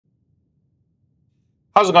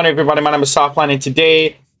How's it going, everybody? My name is Softline, and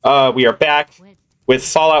today we are back with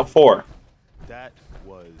Fallout 4. That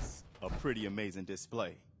was a pretty amazing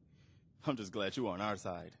display. I'm just glad you're on our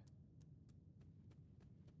side.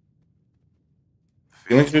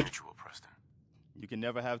 Feelings mutual, Preston. You can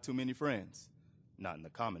never have too many friends. Not in the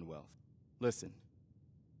Commonwealth. Listen,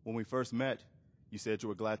 when we first met, you said you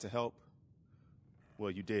were glad to help.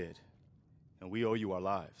 Well, you did. And we owe you our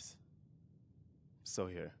lives. So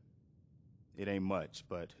here. It ain't much,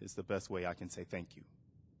 but it's the best way I can say thank you.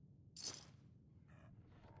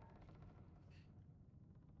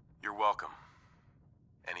 You're welcome.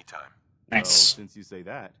 Anytime. Nice. Well, since you say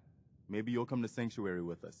that, maybe you'll come to Sanctuary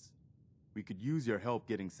with us. We could use your help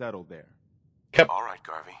getting settled there. All right,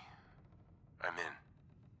 Garvey. I'm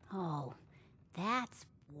in. Oh, that's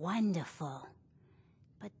wonderful.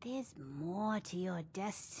 But there's more to your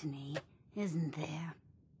destiny, isn't there?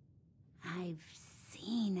 I've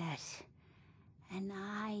seen it. And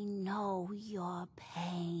I know your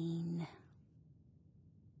pain.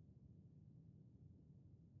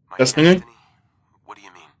 My Destiny? destiny? What do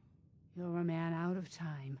you mean? You're a man out of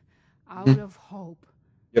time, out Mhm. of hope.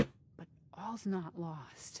 Yep. But all's not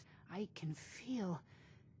lost. I can feel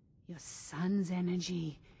your son's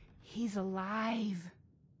energy. He's alive.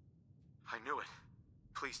 I knew it.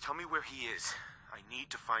 Please tell me where he is. I need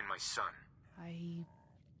to find my son. I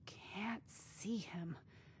can't see him.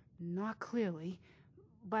 Not clearly,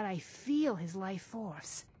 but I feel his life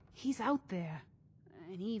force. He's out there.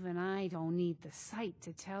 And even I don't need the sight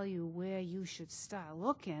to tell you where you should start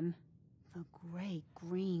looking. The great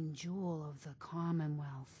green jewel of the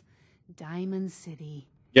Commonwealth. Diamond City.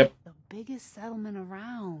 Yep. The biggest settlement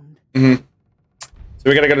around. So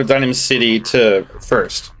we gotta go to Diamond City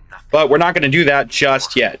first. But we're not gonna do that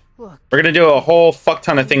just yet. Look, We're gonna do a whole fuck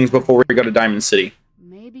ton of things before we go to Diamond City.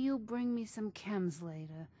 maybe you'll bring me some chems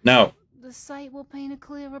later. No. The sight will paint a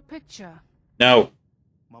clearer picture. No.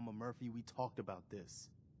 Mama Murphy, we talked about this.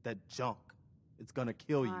 That junk. It's gonna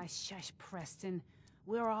kill you. Ah, shush, Preston.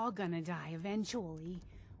 We're all gonna die eventually.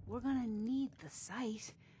 We're gonna need the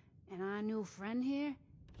sight. And our new friend here,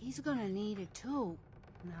 he's gonna need it too.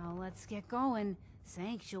 Now let's get going.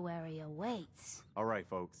 Sanctuary awaits. All right,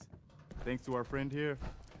 folks. Thanks to our friend here,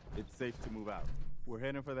 it's safe to move out. We're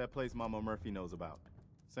heading for that place Mama Murphy knows about.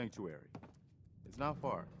 Sanctuary. It's not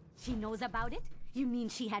far. She knows about it? You mean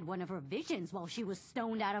she had one of her visions while she was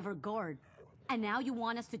stoned out of her gourd? And now you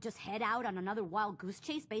want us to just head out on another wild goose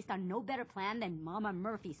chase based on no better plan than Mama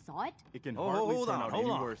Murphy saw it? It can Oh, hardly hold turn on, out hold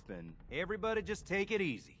any on. worse than... Everybody just take it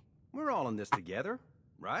easy. We're all in this together,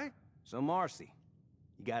 right? So Marcy,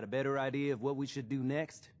 you got a better idea of what we should do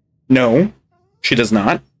next? No. She does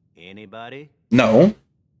not. Anybody? No.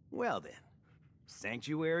 Well then,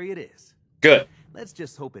 Sanctuary it is. Good. Let's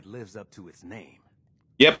just hope it lives up to its name.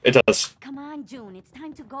 Yep, it does. Come on, June, it's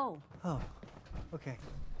time to go. Oh, okay.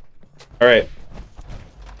 Alright.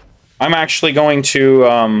 I'm actually going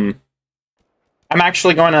to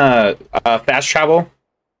fast travel.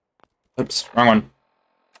 Oops, wrong one.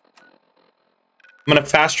 I'm gonna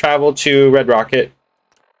fast travel to Red Rocket.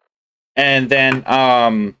 And then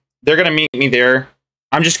they're gonna meet me there.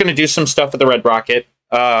 I'm just gonna do some stuff with the Red Rocket.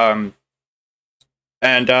 Then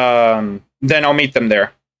I'll meet them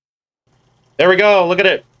there. There we go, look at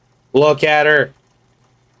it. Look at her.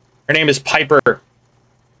 Her name is Piper.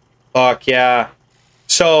 Fuck yeah.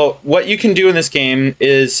 So what you can do in this game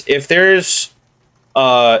is if there's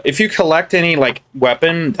if you collect any like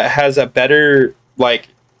weapon that has a better like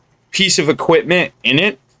piece of equipment in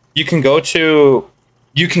it, you can go to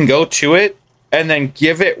it and then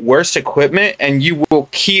give it worse equipment, and you will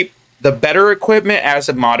keep the better equipment as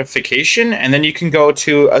a modification, and then you can go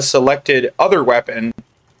to a selected other weapon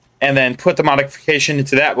and then put the modification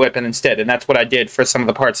into that weapon instead. And that's what I did for some of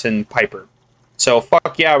the parts in Piper. So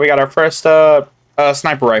fuck yeah, we got our first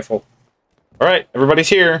sniper rifle. All right, everybody's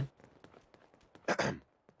here.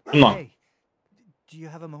 Come on. Hey, do you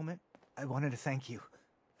have a moment? I wanted to thank you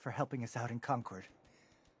for helping us out in Concord.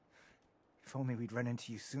 If only we'd run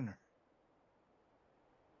into you sooner.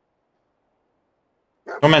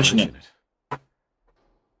 Don't mention it.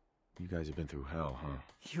 You guys have been through hell, huh?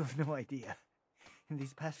 You have no idea. In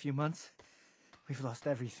these past few months, we've lost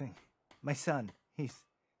everything. My son, he's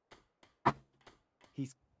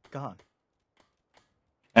gone.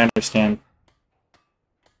 I understand.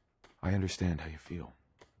 I understand how you feel.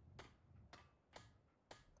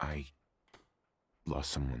 I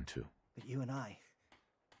lost someone too. But you and I,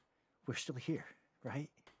 we're still here, right?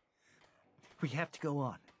 We have to go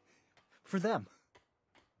on. For them.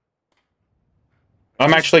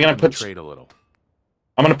 I'm actually gonna put trade a little.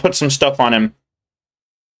 I'm gonna put some stuff on him.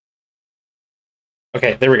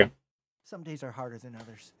 Okay, there we go. Some days are harder than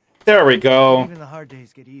others. There we go. Even the hard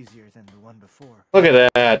days get easier than the one before. Look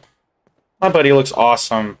at that. My buddy looks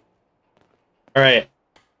awesome. Alright.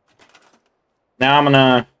 Now I'm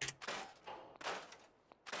gonna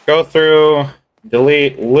go through,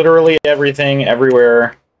 delete literally everything,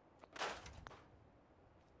 everywhere.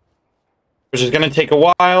 Which is gonna take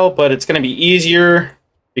a while, but it's gonna be easier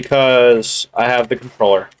because I have the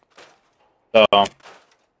controller. So,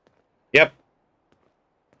 yep.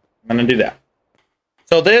 I'm gonna do that.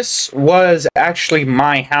 So this was actually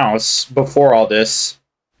my house before all this.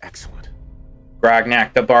 Excellent.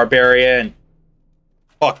 Grognak the Barbarian.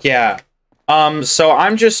 Fuck yeah. So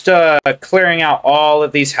I'm just clearing out all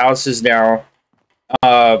of these houses now.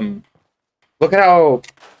 Look at how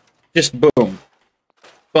just boom.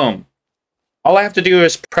 Boom. All I have to do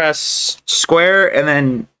is press square and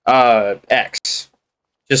then X.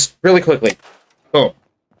 Just really quickly. Boom.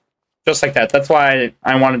 Just like that. That's why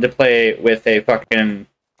I wanted to play with a fucking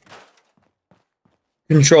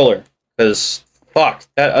controller. Because, fuck,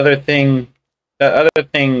 that other thing,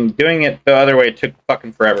 doing it the other way took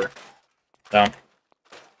fucking forever. So,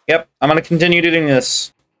 yep, I'm gonna continue doing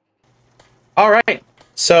this. Alright,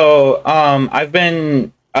 so, I've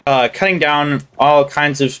been cutting down all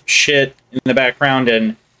kinds of shit in the background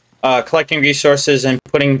and collecting resources and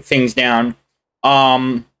putting things down.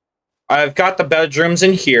 I've got the bedrooms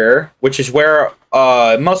in here, which is where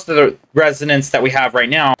most of the residents that we have right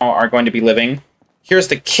now are going to be living. Here's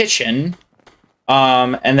the kitchen.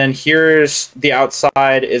 And then here's the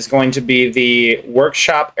outside is going to be the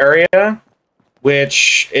workshop area,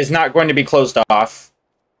 which is not going to be closed off.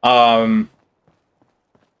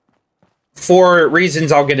 For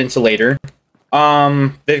reasons I'll get into later.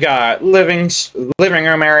 They've got living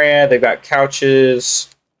room area, they've got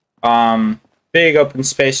couches, big open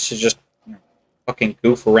space to just fucking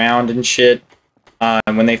goof around and shit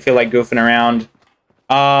when they feel like goofing around.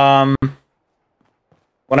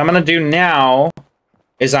 What I'm gonna do now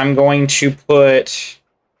is I'm going to put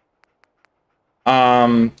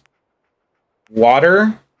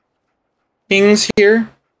water things here.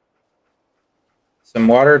 Some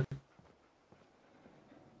water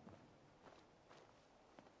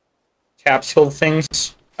capsule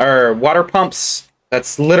things, or water pumps.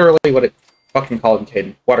 That's literally what it fucking called in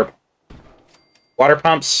Caden. Water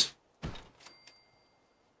pumps.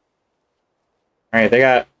 Alright, they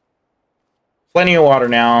got plenty of water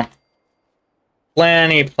now.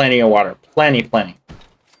 Plenty of water. Plenty.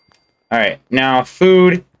 Alright, now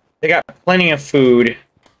food. They got plenty of food.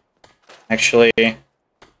 Actually, do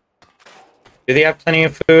they have plenty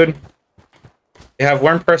of food? They have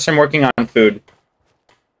one person working on food.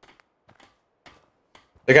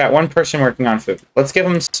 They got one person working on food. Let's give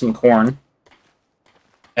them some corn.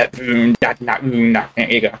 There you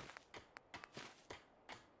go.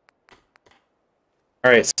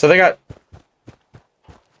 Alright, so they got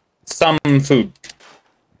some food.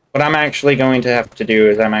 What I'm actually going to have to do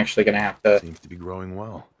is I'm actually going to have to... Seems to be growing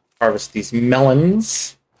well. Harvest these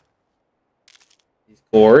melons. These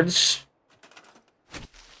gourds.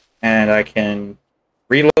 And I can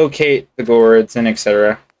relocate the gourds and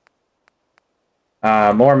etc.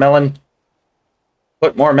 More melon.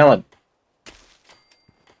 Put more melon.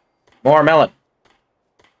 More melon.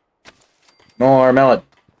 More melon.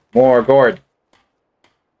 More gourd.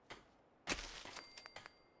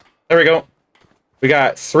 There we go. We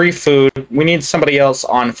got 3 food. We need somebody else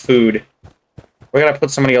on food. We gotta put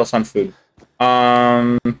somebody else on food.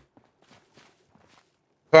 Alright,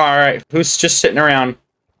 who's just sitting around?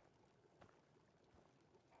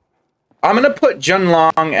 I'm gonna put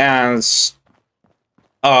Junlong as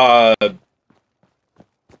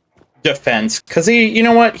defense, because you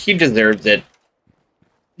know what? He deserves it.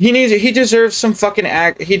 He deserves some fucking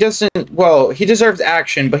he deserves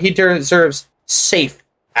action, but he deserves safe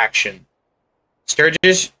action.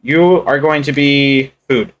 Sturgis, you are going to be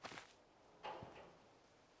food.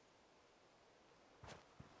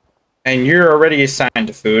 And you're already assigned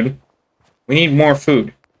to food. We need more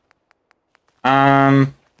food.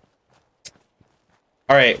 Alright,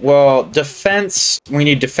 well, defense, we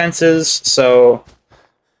need defenses, so...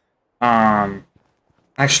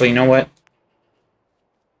 Actually, you know what?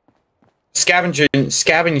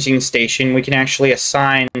 Scavenging station, we can actually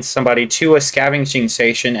assign somebody to a scavenging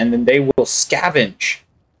station, and then they will scavenge.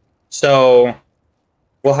 So,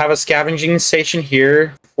 we'll have a scavenging station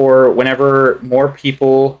here for whenever more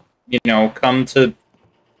people, you know, come to,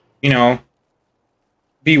 you know,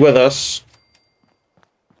 be with us.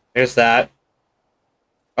 There's that.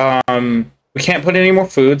 We can't put any more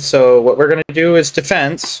food, so what we're gonna do is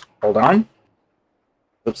defense. Hold on.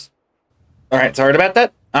 Oops. Alright, sorry about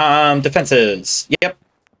that. Defenses. Yep.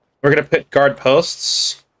 We're going to put guard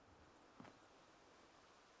posts.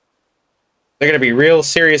 They're going to be real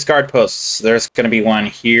serious guard posts. There's going to be one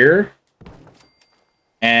here.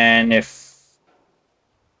 And if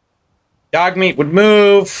Dogmeat would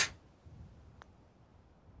move.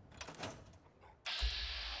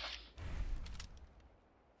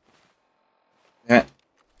 Yeah.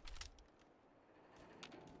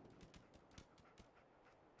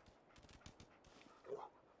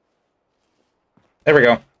 There we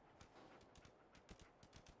go.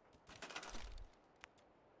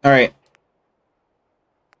 All right.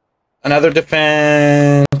 Another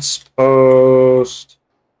defense post.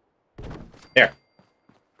 There.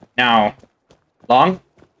 Now, Long,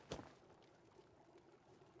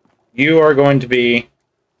 you are going to be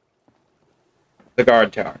the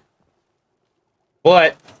guard tower.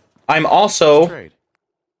 But I'm also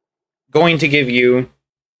going to give you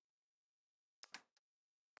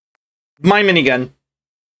my minigun,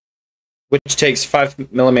 which takes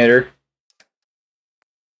 5mm.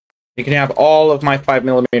 You can have all of my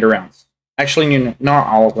 5mm rounds. Actually, not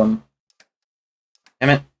all of them. Damn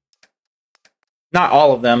it. Not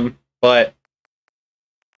all of them, but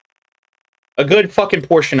a good fucking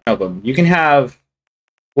portion of them. You can have,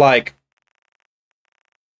 like,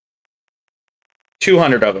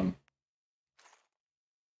 200 of them.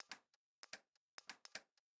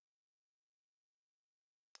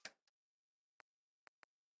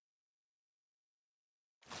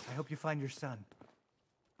 I hope you find your son.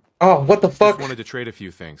 Oh, what the fuck? Just wanted to trade a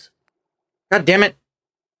few things. God damn it.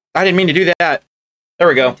 I didn't mean to do that. There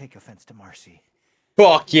we go. Take offense to Marcy.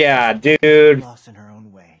 Fuck yeah, dude. Lost in her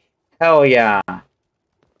own way. Hell yeah.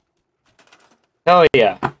 Hell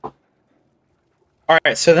yeah.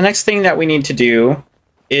 Alright, so the next thing that we need to do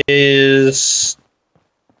is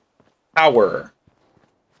power.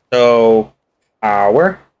 So,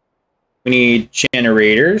 power. We need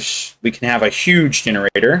generators. We can have a huge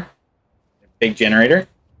generator. A big generator.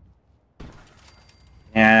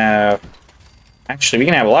 Actually, we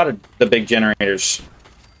can have a lot of the big generators.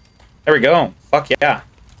 There we go. Fuck yeah.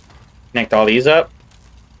 Connect all these up.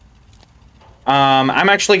 I'm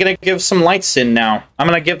actually going to give some lights in now. I'm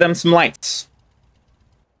going to give them some lights.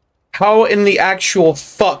 How in the actual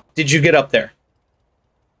fuck did you get up there?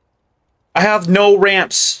 I have no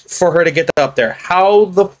ramps for her to get up there. How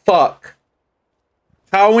the fuck?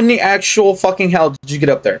 How in the actual fucking hell did you get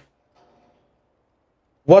up there?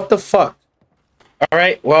 What the fuck?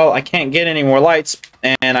 Alright, well, I can't get any more lights,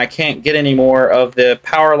 and I can't get any more of the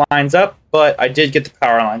power lines up, but I did get the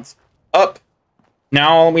power lines up.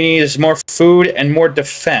 Now all we need is more food and more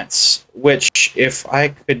defense, which, if I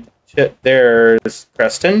could... There's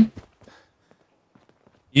Preston.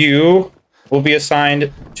 You will be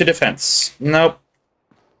assigned to defense. Nope.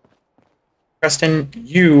 Preston,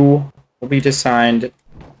 you will be assigned to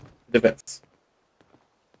defense.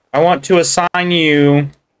 I want to assign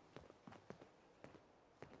you...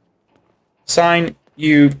 Assign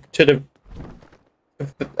you to the...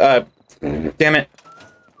 damn it.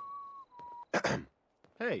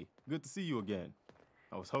 Hey, good to see you again.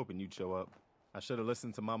 I was hoping you'd show up. I should have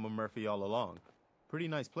listened to Mama Murphy all along. Pretty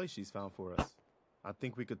nice place she's found for us. I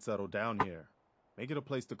think we could settle down here. Make it a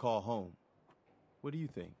place to call home. What do you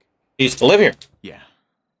think? You used to live here. Yeah,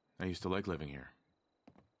 I used to like living here.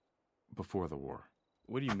 Before the war.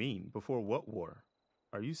 What do you mean? Before what war?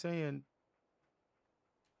 Are you saying...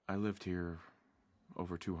 I lived here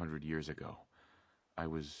over 200 years ago. I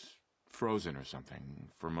was frozen or something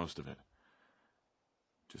for most of it.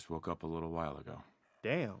 Just woke up a little while ago.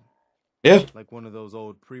 Damn. Yeah. Like one of those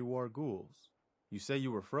old pre-war ghouls. You say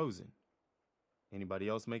you were frozen. Anybody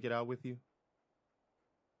else make it out with you?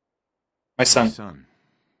 My son. My son.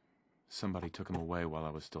 Somebody took him away while I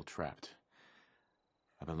was still trapped.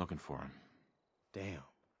 I've been looking for him. Damn.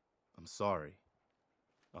 I'm sorry.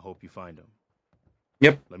 I hope you find him.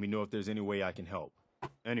 Yep. Let me know if there's any way I can help.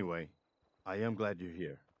 Anyway, I am glad you're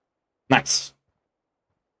here. Nice.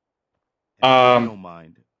 And if you don't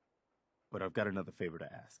mind, but I've got another favor to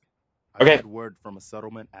ask. I've Okay. had word from a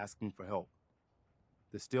settlement asking for help.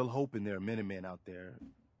 There's still hope in there are Minutemen out there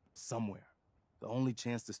somewhere. The only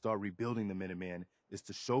chance to start rebuilding the Minutemen is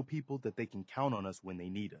to show people that they can count on us when they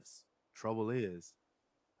need us. Trouble is,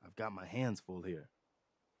 I've got my hands full here.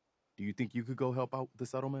 Do you think you could go help out the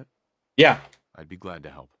settlement? Yeah. I'd be glad to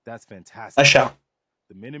help. That's fantastic. I shall.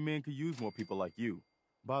 The Minutemen could use more people like you.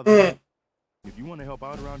 By the way, if you want to help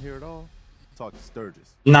out around here at all, talk to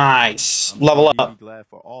Sturgis. Nice. I'm Level sure he'd up. be glad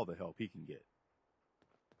for all the help he can get.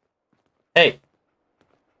 Hey.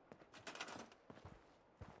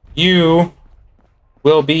 You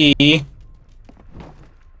will be...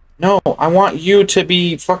 No, I want you to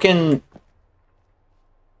be fucking...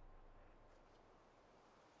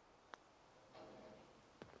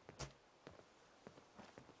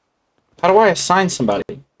 How do I assign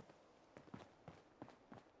somebody?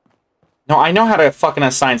 No, I know how to fucking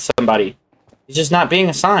assign somebody. He's just not being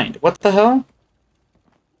assigned. What the hell?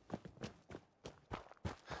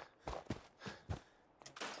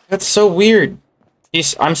 That's so weird.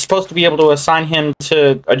 I'm supposed to be able to assign him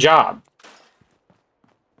to a job.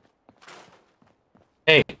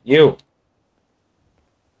 Hey, you.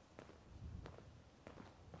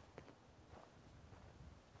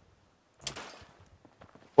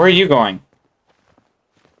 Where are you going?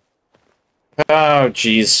 Oh,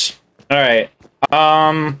 jeez. Alright.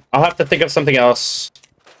 I'll have to think of something else.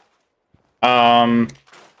 I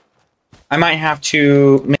might have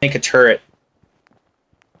to make a turret.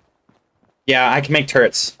 Yeah, I can make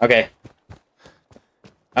turrets. Okay.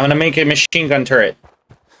 I'm gonna make a machine gun turret.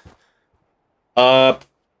 Up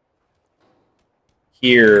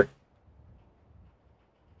here.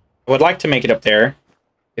 I would like to make it up there.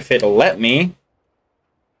 If it'll let me.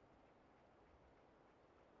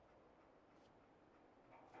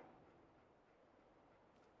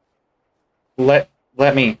 Let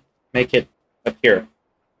me make it up here.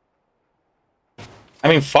 I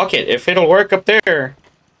mean, fuck it. If it'll work up there.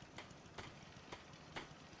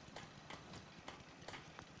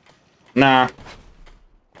 Nah.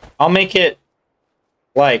 I'll make it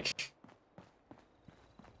like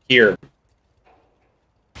here.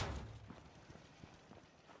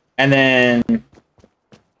 And then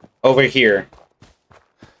over here.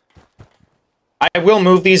 I will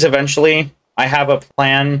move these eventually. I have a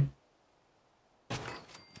plan.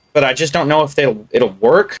 But I just don't know if it'll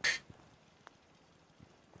work.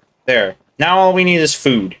 There. Now all we need is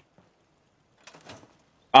food.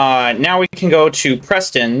 Now we can go to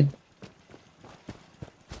Preston.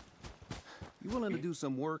 You willing to do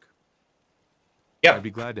some work? Yep. I'd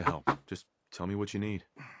be glad to help. Just tell me what you need.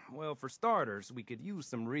 Well, for starters, we could use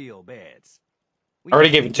some real beds. I already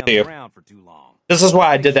gave it to you. Around for too long. This is why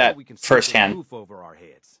I did Make sure that we can stick a firsthand. roof over our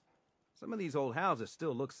heads. Some of these old houses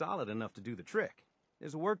still look solid enough to do the trick.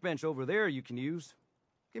 There's a workbench over there you can use.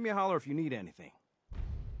 Give me a holler if you need anything.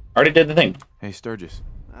 Already did the thing. Hey, Sturgis.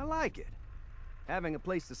 I like it. Having a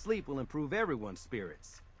place to sleep will improve everyone's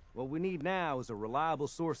spirits. What we need now is a reliable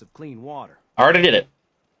source of clean water. I already did it.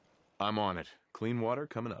 I'm on it. Clean water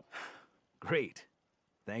coming up. Great.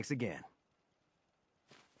 Thanks again.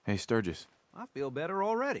 Hey, Sturgis. I feel better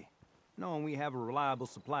already, knowing we have a reliable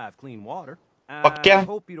supply of clean water. Fuck yeah. I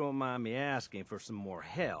hope you don't mind me asking for some more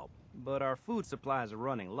help, but our food supplies are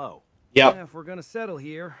running low. Yep. If we're gonna settle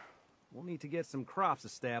here, we'll need to get some crops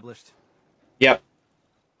established. Yep.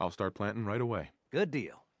 I'll start planting right away. Good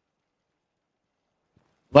deal.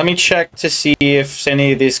 Let me check to see if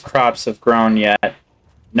any of these crops have grown yet.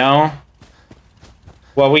 No?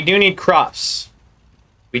 Well, we do need crops.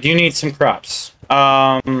 We do need some crops.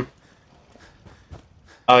 Oh,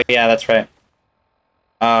 yeah, that's right.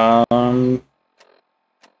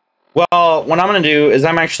 Well, what I'm going to do is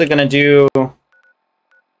I'm actually going to do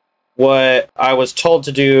what I was told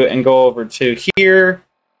to do and go over to here.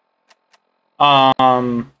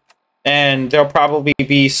 And there'll probably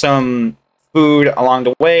be some food along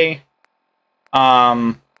the way.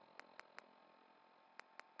 So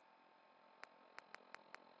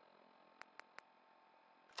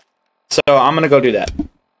I'm going to go do that.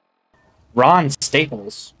 Ron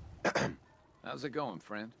Staples. How's it going,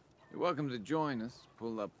 friend? You're welcome to join us.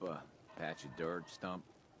 Pull up a patch of dirt, stump,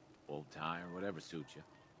 old tire, whatever suits you.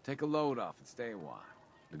 Take a load off and stay a while.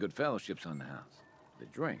 The good fellowship's on the house. The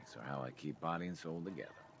drinks are how I keep body and soul together.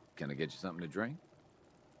 Can I get you something to drink?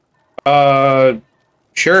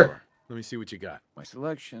 Sure. Let me see what you got. My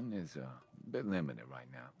selection is a bit limited right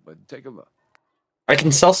now, but take a look. I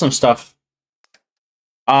can sell some stuff.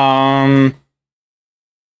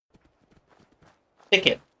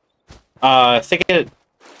 Thicket. Thicket.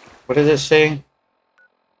 What does it say?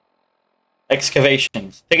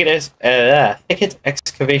 Excavations. Thicket is thicket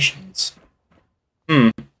excavations.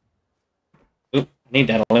 Oop, I need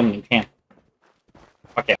that aluminum can.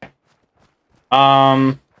 Okay.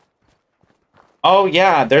 Oh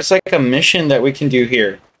yeah, there's like a mission that we can do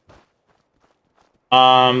here.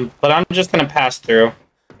 But I'm just gonna pass through.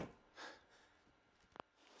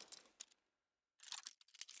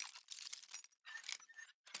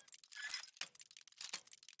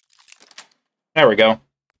 There we go.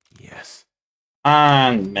 Yes.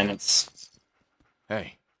 On minutes.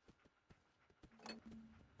 Hey.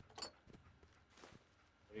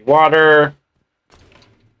 Water.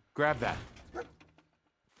 Grab that.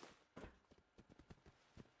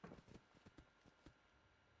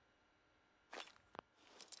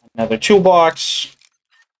 Another toolbox.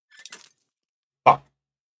 Fuck.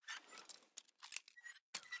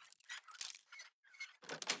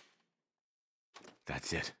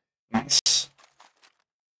 That's it. Nice.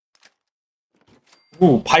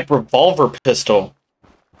 Ooh, pipe revolver pistol.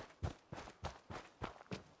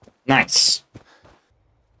 Nice.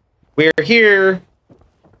 We're here.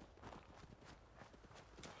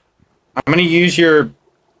 I'm gonna use your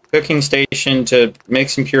cooking station to make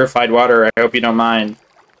some purified water. I hope you don't mind.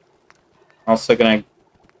 Also gonna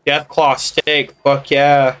Deathclaw steak. Fuck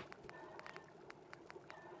yeah.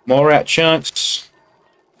 Mole rat chunks.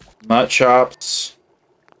 Mutt chops.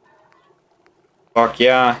 Fuck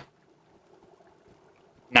yeah.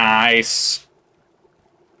 Nice.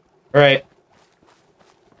 Alright.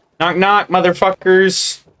 Knock knock,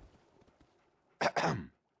 motherfuckers.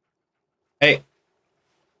 Hey.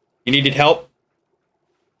 You needed help?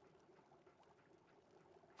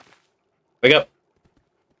 Wake up.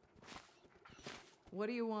 What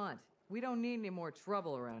do you want? We don't need any more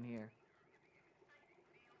trouble around here.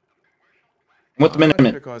 I'm with the I'm not here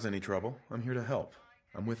Minutemen. to cause any trouble. I'm here to help.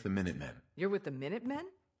 I'm with the Minutemen. You're with the Minutemen?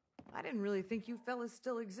 I didn't really think you fellas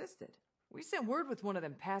still existed. We sent word with one of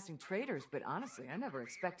them passing traders, but honestly, I never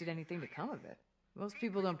expected anything to come of it. Most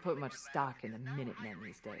people don't put much stock in the Minutemen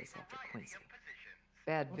these days after Quincy.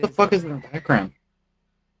 Bad What the fuck is in the background?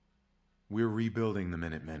 We're rebuilding the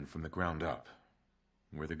Minutemen from the ground up.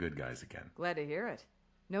 We're the good guys again. Glad to hear it.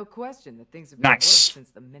 No question that things have been worse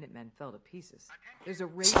since the Minutemen fell to pieces. There's a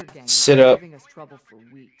raider gang that's been giving us trouble for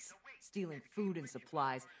weeks, stealing food and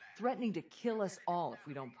supplies, threatening to kill us all if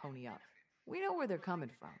we don't pony up. We know where they're coming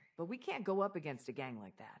from, but we can't go up against a gang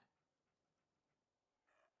like that.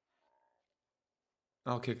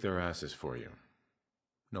 I'll kick their asses for you.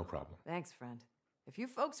 No problem. Thanks, friend. If you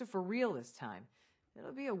folks are for real this time,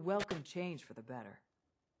 it'll be a welcome change for the better.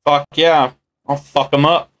 Fuck yeah. I'll fuck them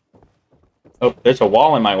up. Oh, there's a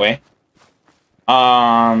wall in my way.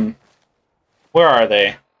 Where are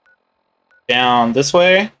they? Down this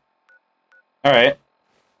way? Alright.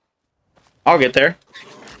 I'll get there.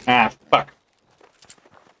 Ah, fuck.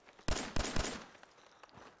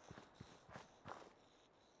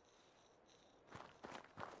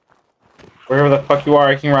 Wherever the fuck you are,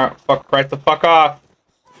 I can fuck right the fuck off.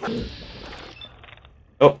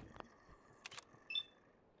 Oh.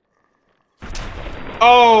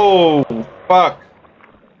 Oh, fuck.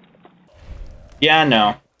 Yeah,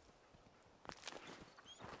 no.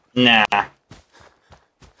 Nah.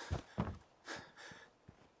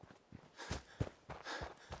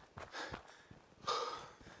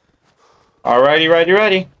 Alrighty,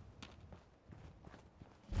 righty.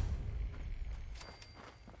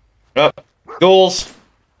 Up. Ghouls.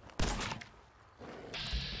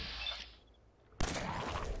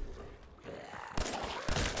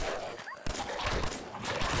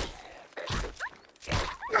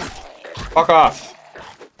 Fuck off.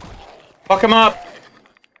 Fuck him up.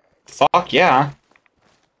 Fuck yeah.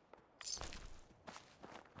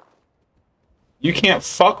 You can't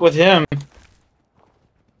fuck with him.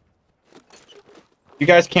 You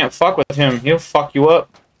guys can't fuck with him. He'll fuck you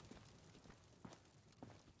up.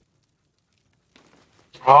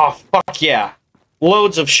 Oh, fuck yeah.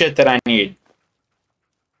 Loads of shit that I need.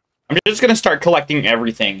 I'm just gonna start collecting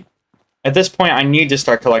everything. At this point, I need to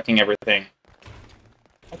start collecting everything.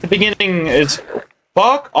 At the beginning, it's...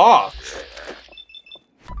 Fuck off.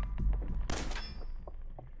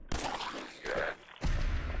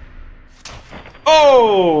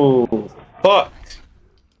 Oh! Fuck.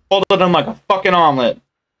 Folded him like a fucking omelet.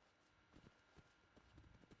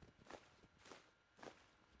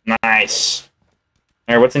 Nice.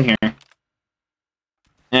 Alright, what's in here?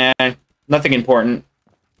 Nothing important.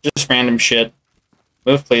 Just random shit.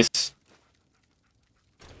 Move, please.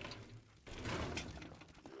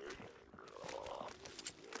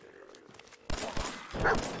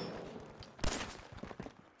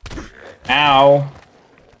 Ow.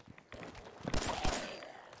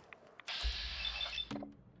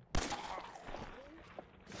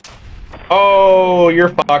 Oh, you're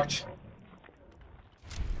fucked.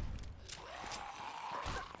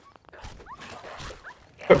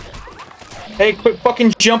 Hey, quit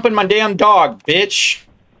fucking jumping my damn dog, bitch.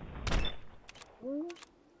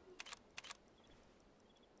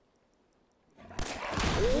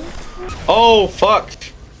 Oh, fuck.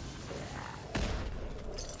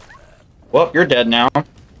 Well, you're dead now.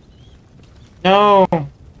 No.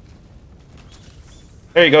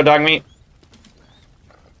 There you go, dog meat.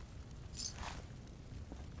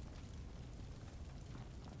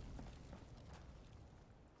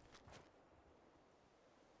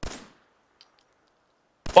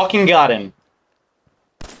 Fucking got him.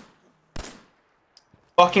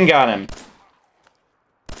 Fucking got him.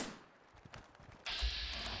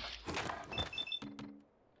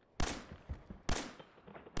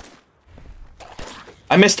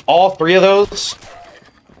 I missed all 3 of those.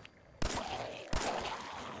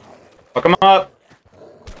 Fuck him up.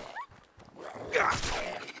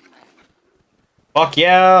 Fuck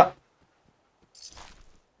yeah.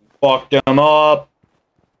 Fucked him up.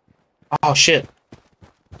 Oh shit.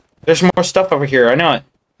 There's more stuff over here. I know it.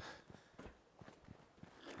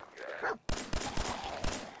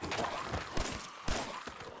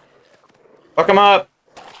 Fuck him up.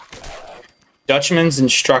 Dutchman's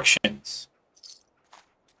instructions.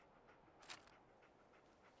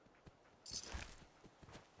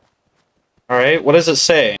 Alright, what does it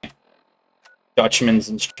say? Dutchman's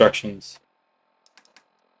instructions.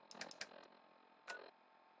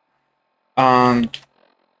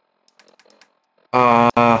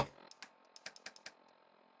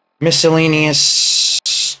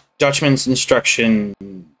 Miscellaneous Dutchman's instruction.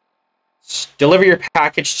 Deliver your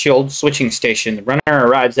package to Old Switching Station. The runner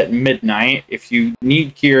arrives at midnight. If you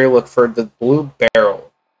need gear, look for the Blue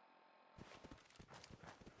Barrel.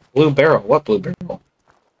 Blue Barrel? What Blue Barrel?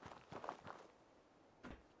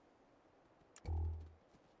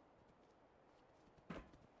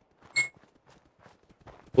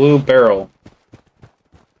 Blue Barrel.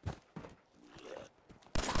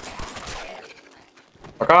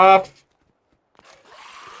 Fuck off.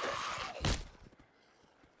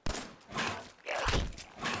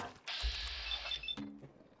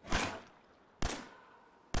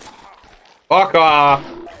 Fuck off.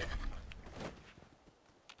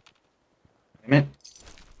 Damn it.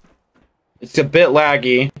 It's a bit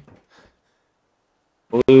laggy.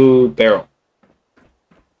 Blue Barrel.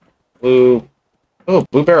 Blue. Oh,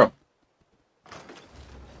 Blue Barrel.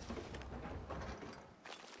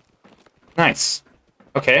 Nice.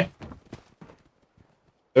 Okay.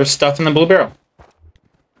 There's stuff in the Blue Barrel.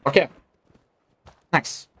 Okay.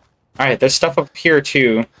 Nice. Alright, there's stuff up here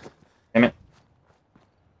too. Damn it.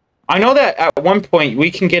 I know that at one point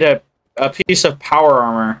we can get a piece of power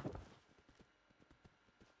armor.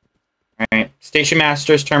 Alright. Station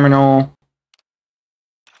Master's Terminal.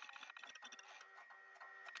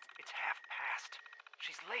 It's 1/2 past.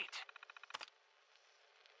 She's late.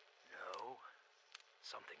 No.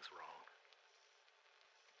 Something's wrong.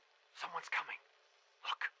 Someone's coming.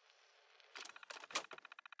 Look.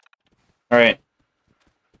 Alright.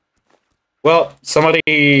 Well,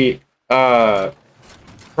 somebody,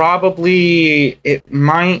 probably, it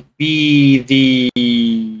might be the,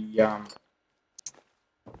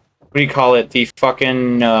 what do you call it? The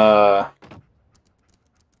fucking, what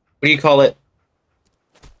do you call it?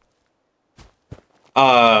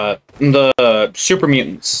 The super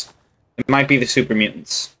mutants. It might be the super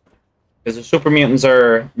mutants. Because the super mutants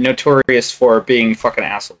are notorious for being fucking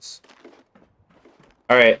assholes.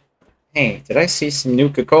 Alright. Hey, did I see some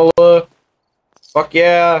Nuka-Cola? Fuck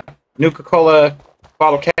yeah. Nuka-Cola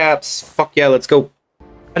bottle caps. Fuck yeah, let's go.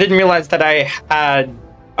 I didn't realize that I had,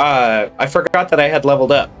 I forgot that I had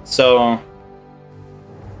leveled up, so...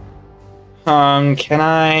 can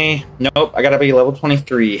I... Nope, I gotta be level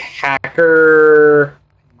 23. Hacker...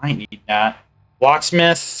 I might need that.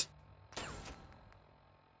 Locksmith...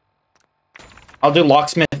 I'll do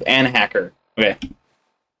Locksmith and Hacker. Okay.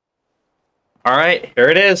 Alright, here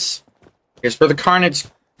it is. Here's where the carnage,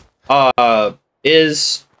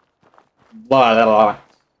 is... Blah, blah, blah.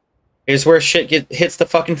 Here's where shit hits the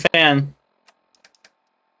fucking fan.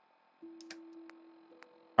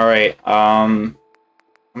 Alright, I'm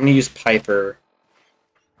gonna use Piper.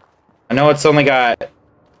 I know it's only got...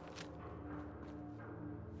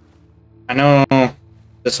 I know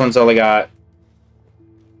this one's only got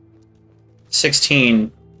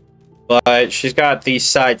 16, but she's got these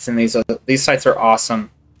sights, and these sights are awesome.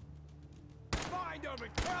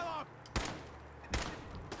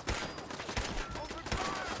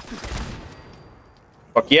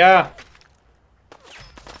 Fuck yeah!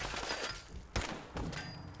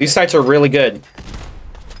 These sights are really good.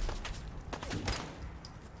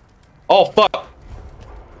 Oh fuck!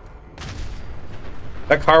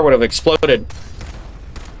 That car would have exploded.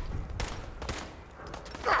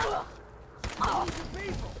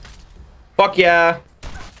 Fuck yeah!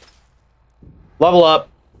 Level up.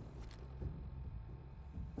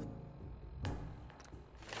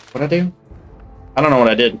 What'd I do? I don't know what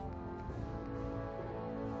I did.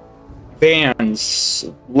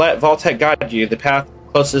 Vans. Let Vault-Tec guide you. The path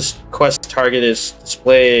closest quest target is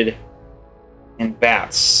displayed in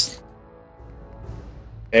VATS.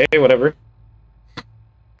 Okay, whatever.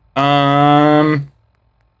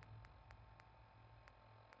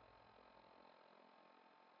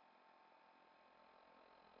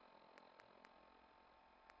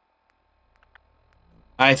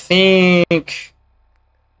 I think...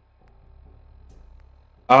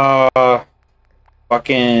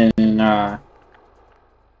 Fucking,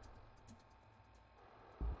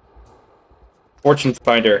 fortune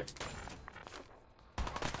finder.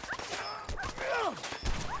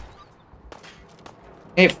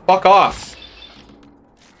 Hey, fuck off.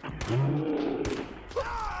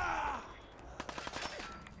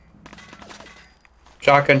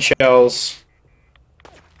 Shotgun shells.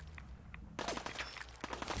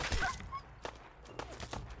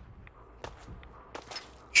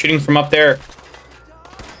 Shooting from up there.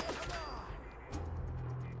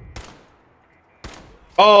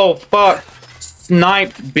 Oh, fuck.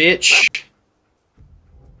 Sniped, bitch.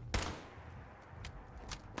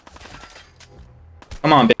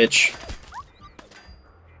 Come on, bitch.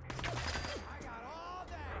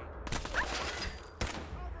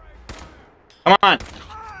 Come on.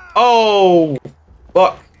 Oh,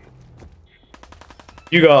 fuck.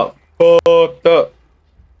 You got fucked up.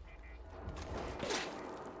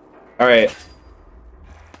 Alright.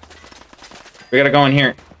 We gotta go in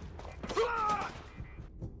here.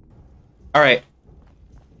 Alright.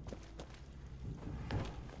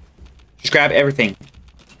 Just grab everything.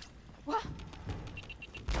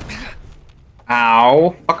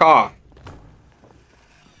 Ow. Fuck off.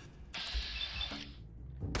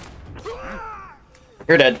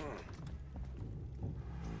 You're dead.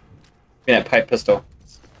 Give me that pipe pistol.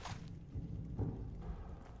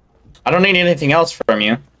 I don't need anything else from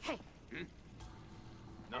you.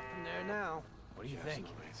 Nothing there now. What do you think?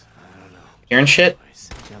 I don't know. Hearing shit?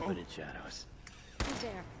 Jumping in shadows.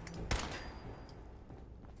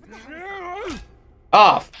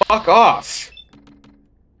 Ah, fuck off.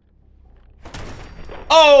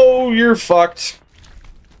 Oh, you're fucked.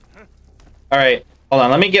 Alright, hold on,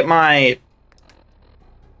 let me get my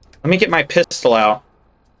pistol out.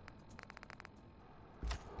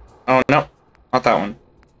 Oh, no. Not that one.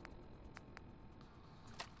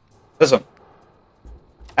 This one.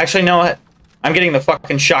 Actually, no, what? I'm getting the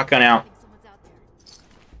fucking shotgun out.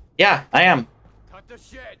 Yeah, I am. Cut the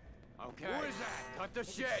shit. Okay. Who is that? Cut the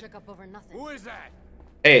shit. Shook up over nothing. Who is that?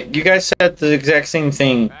 Hey, you guys said the exact same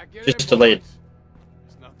thing, just delayed.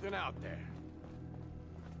 There's nothing out there.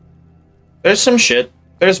 There's some shit.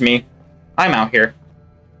 There's me. I'm out here.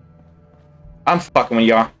 I'm fucking with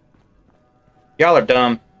y'all. Y'all are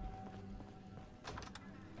dumb.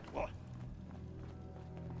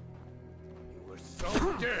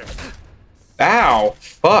 Ow!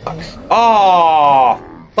 Fuck!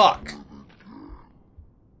 Oh! Fuck!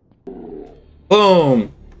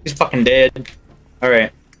 Boom! He's fucking dead.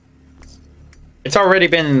 Alright. It's already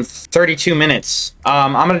been 32 minutes.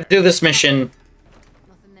 I'm gonna do this mission,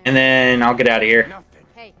 and then I'll get out of here.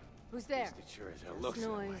 Hey, who's there? Just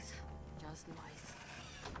noise. Just noise.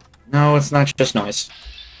 No, it's not just noise.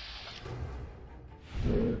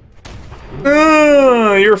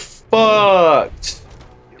 You're fucked!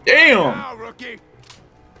 Damn! Now, rookie.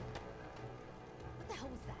 What the hell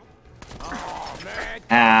was that? Oh, man.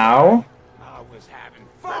 Ow. I was having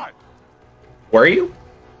fun. Were you?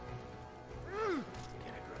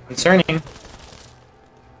 Concerning.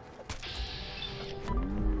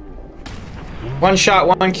 One shot,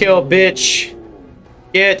 one kill, bitch.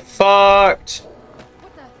 Get fucked.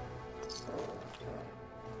 What the?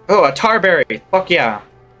 Oh, a tarberry. Fuck yeah.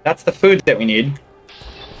 That's the food that we need.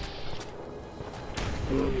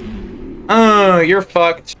 Oh, you're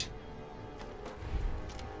fucked.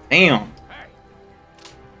 Damn.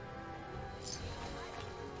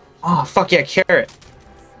 Oh, fuck yeah, carrot.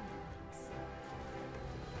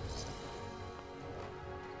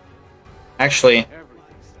 Actually,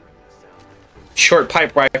 short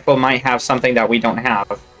pipe rifle might have something that we don't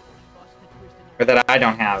have. Or that I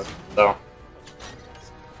don't have, though.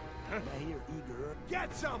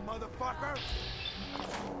 Get some, motherfucker.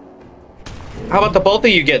 How about the both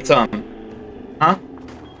of you get some? Huh?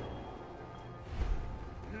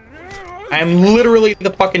 I am literally the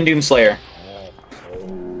fucking Doomslayer.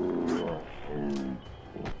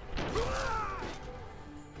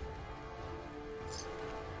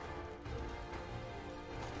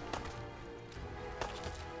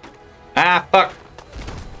 Ah, fuck.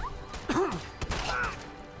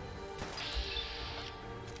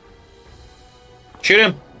 Shoot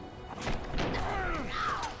him.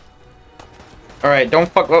 Alright, don't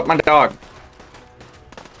fuck up my dog.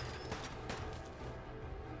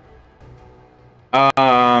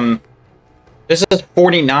 This is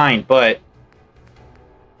 49, but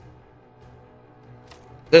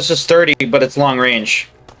this is 30, but it's long range.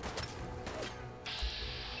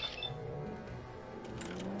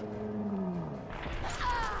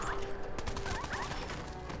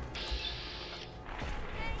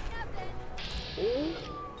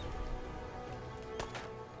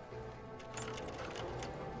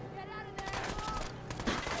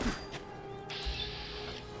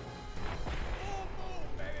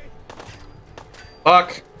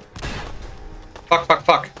 Fuck. Fuck, fuck,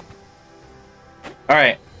 fuck.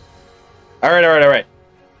 Alright. Alright, alright, alright.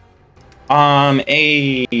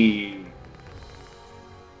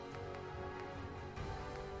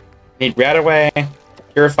 Need Radaway,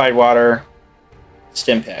 purified water,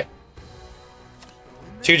 Stimpak.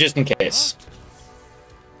 2 just in case.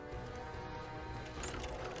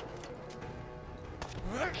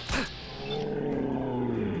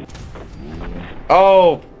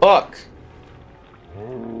 Oh, fuck.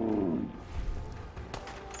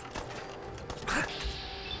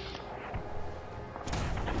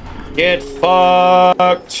 Get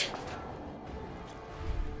fucked.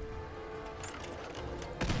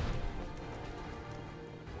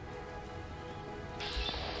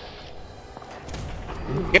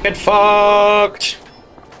 Get fucked.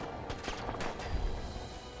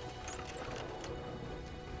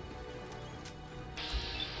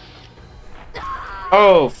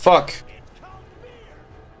 Oh, fuck.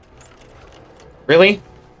 Really?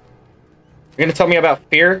 You're gonna tell me about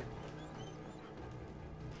fear?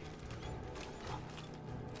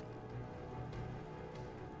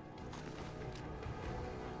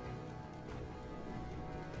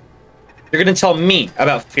 You're gonna tell me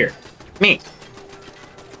about fear. Me.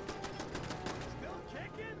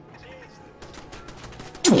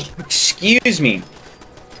 Excuse me.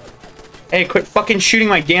 Hey, quit fucking shooting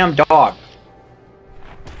my damn dog.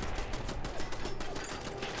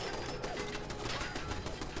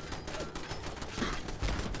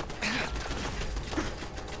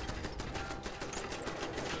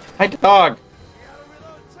 My dog.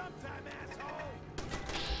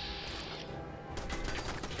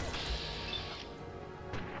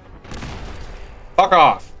 Fuck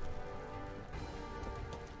off.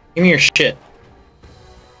 Give me your shit.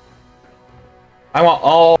 I want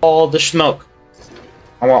all the smoke.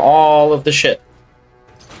 I want all of the shit.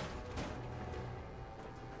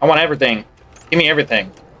 I want everything. Give me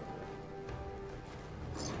everything.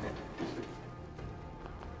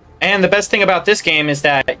 And the best thing about this game is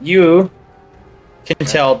that you can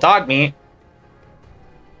tell Dogmeat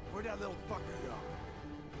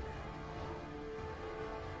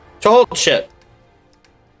to hold shit.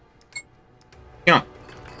 You know,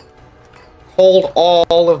 hold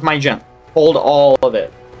all of my junk. Hold all of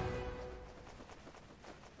it.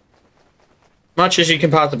 Much as you can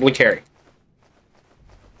possibly carry.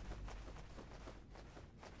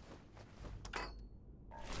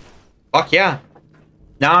 Fuck yeah.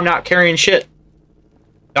 Now I'm not carrying shit.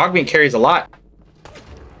 Dogmeat carries a lot.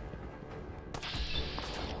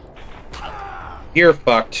 You're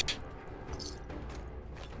fucked.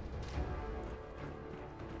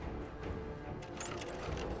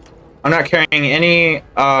 I'm not carrying any,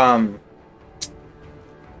 what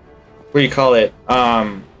do you call it?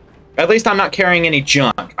 At least I'm not carrying any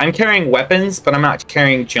junk. I'm carrying weapons, but I'm not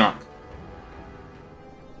carrying junk.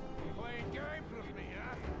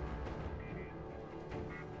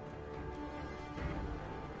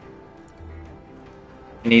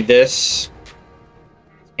 I need this.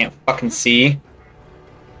 Can't fucking see.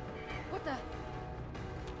 What the?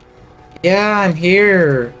 Yeah, I'm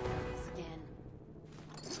here.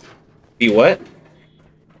 Be what?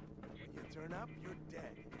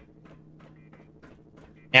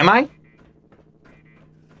 Am I?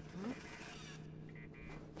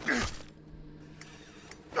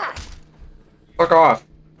 Fuck off,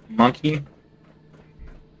 monkey.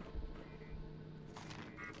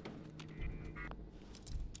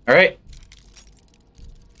 All right.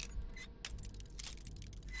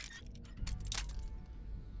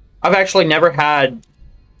 I've actually never had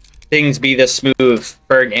things be this smooth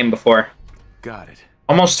for a game before. Got it.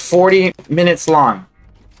 Almost 40 minutes long.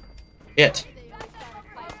 It.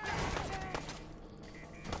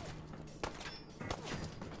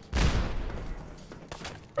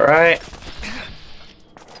 Alright.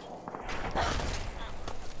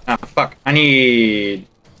 Ah, fuck. I need...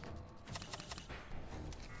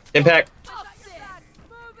 Impact.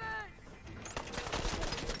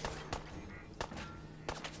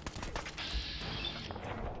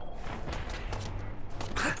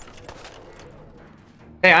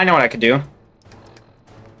 Hey, I know what I could do.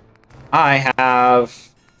 I have...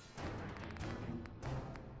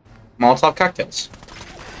 Molotov cocktails.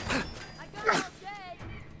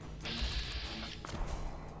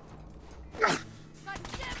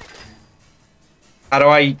 How do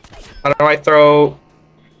I throw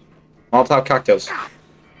Molotov cocktails?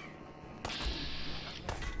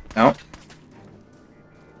 No.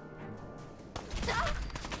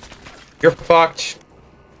 You're fucked.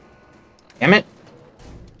 Damn it.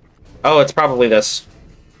 Oh, it's probably this.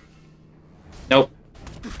 Nope.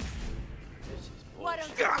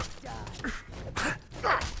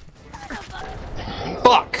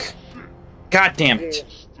 God damn it.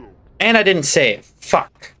 And I didn't save.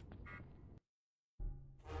 Fuck.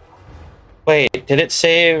 Wait, did it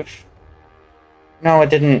save? No, it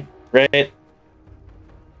didn't, right?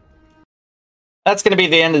 That's going to be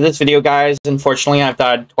the end of this video, guys. Unfortunately, I've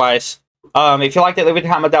died twice. If you liked it, leave a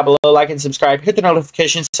comment down below, like and subscribe. Hit the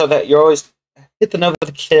notification so that you're always... Hit the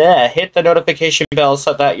notification bell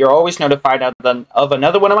so that you're always notified of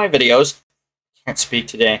another one of my videos. Can't speak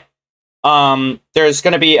today. There's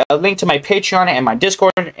going to be a link to my Patreon and my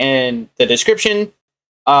Discord in the description.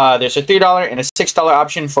 There's a $3 and a $6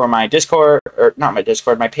 option for my Discord, or not my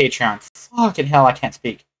Discord, my Patreon. Fucking hell, I can't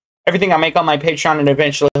speak. Everything I make on my Patreon and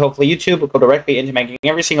eventually, hopefully, YouTube will go directly into making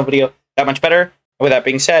every single video that much better. And with that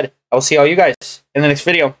being said, I will see all you guys in the next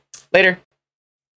video. Later.